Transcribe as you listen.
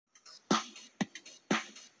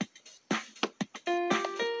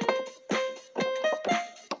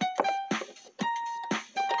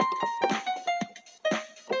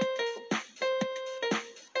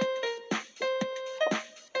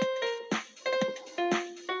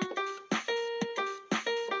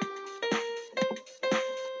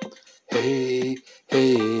Hey,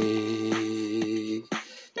 hey,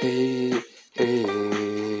 hey,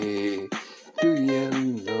 hey. Do you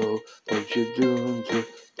know what you're doing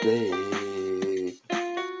today?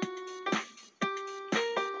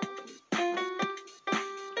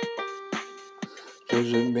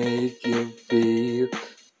 Does it make you feel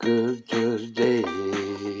good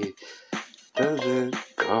today? Does it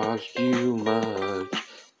cost you much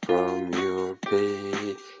from your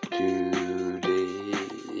pay today?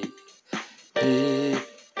 Hey,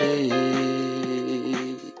 hey,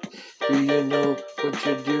 do you know what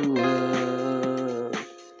you're doing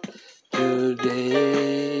today?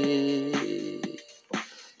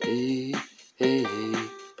 Hey, hey,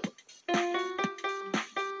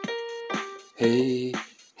 hey,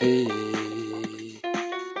 hey.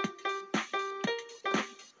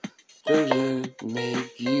 Does it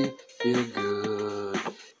make you feel good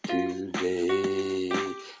today?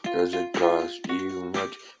 Does it cost you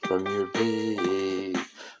much from your pay?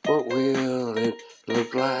 What will it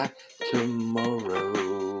look like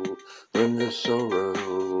tomorrow when the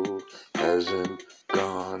sorrow hasn't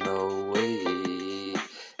gone away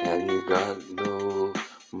and you got no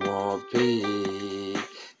more pay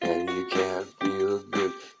and you can't feel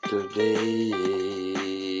good today?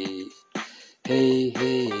 Hey,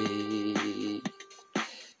 hey,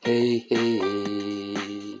 hey,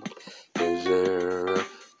 hey, is there a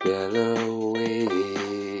better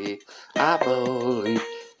way? I believe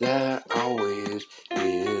there always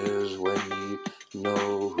is when you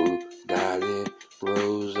know who died and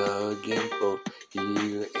rose again for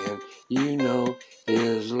you, and you know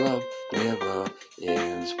his love never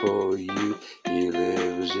ends for you. He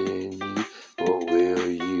lives in you. What will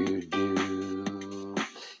you do?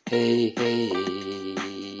 Hey, hey,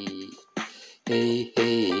 hey,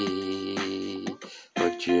 hey,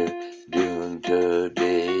 what you doing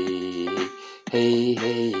today? Hey,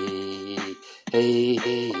 hey, hey,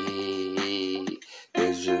 hey,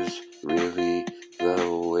 is this really the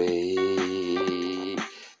way?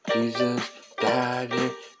 Jesus died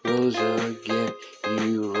and rose again.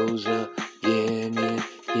 You rose again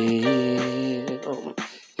in him.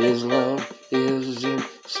 His love is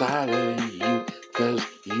inside of you, 'cause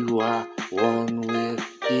you are one with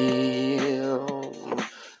him.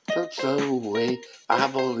 That's the way I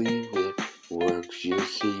believe it works, you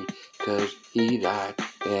see, 'cause he died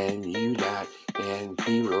and you died and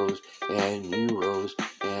he rose and you rose,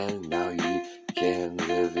 and now you can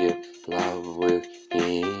live your love with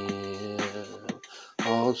him.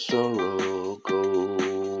 All sorrow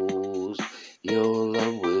goes, your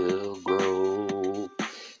love will grow,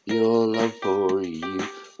 your love for you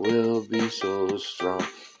will be so strong.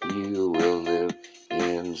 You will live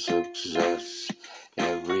in success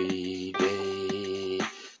every day.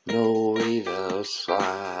 No way to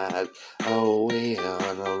slide away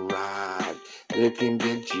on a ride that can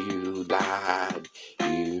get you died.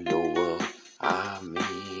 You know what I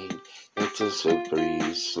mean. It's a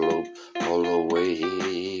slippery slope all the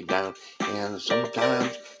way down, and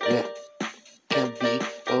sometimes there can be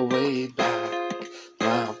a way back,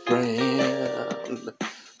 my friend.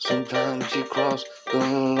 Sometimes you cross the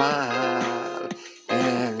line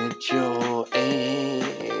and it's your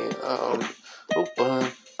end.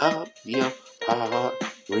 Open up your heart,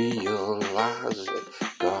 realize that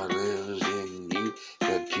God lives in you,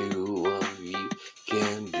 that two of you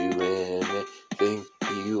can do anything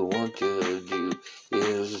you want to do.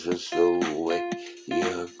 Is this the way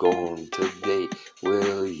you're going today?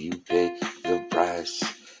 Will you pay the price?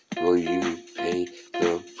 Will you pay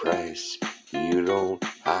the price? You don't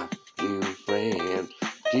have to, friend.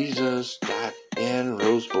 Jesus died and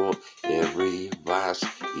rose for every vice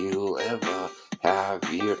you'll ever have.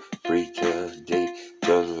 You're free today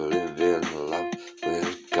to live in love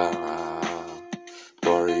with God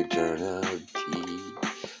for eternity.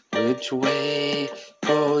 Which way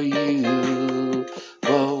for you?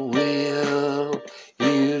 What will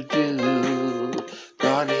you do?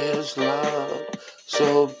 God is love,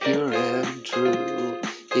 so pure and true.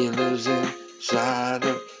 He lives inside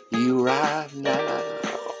of you right now.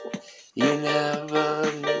 You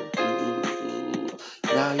never knew,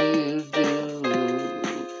 now you do.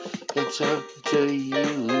 It's up to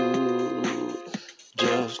you.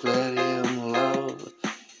 Just let him love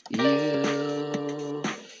you.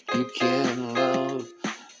 You can love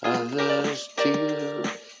others too.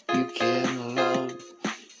 You can love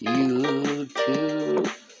you too.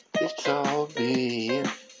 It's all being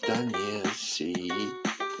done, you see.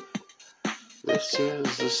 This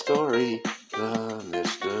is the story, the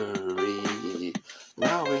mystery.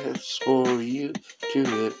 Now it's for you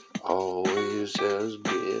to, it always has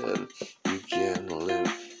been. You can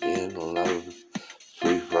live in love,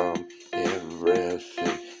 free from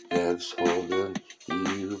love's holy.